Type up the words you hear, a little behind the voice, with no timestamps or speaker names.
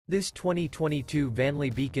This 2022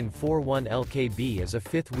 Vanleigh Beacon 41 LKB is a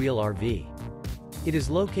fifth-wheel RV. It is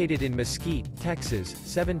located in Mesquite, Texas,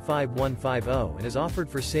 75150 and is offered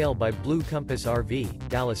for sale by Blue Compass RV,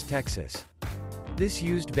 Dallas, Texas. This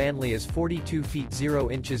used Vanleigh is 42 feet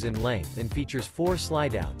 0 inches in length and features 4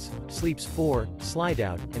 slideouts, sleeps 4,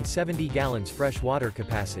 slideout, and 70 gallons fresh water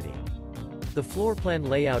capacity. The floor plan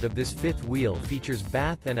layout of this fifth wheel features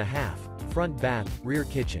bath and a half, front bath, rear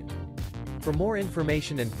kitchen. For more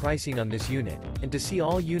information and pricing on this unit, and to see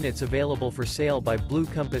all units available for sale by Blue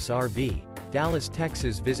Compass RV, Dallas,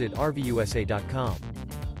 Texas, visit RVUSA.com.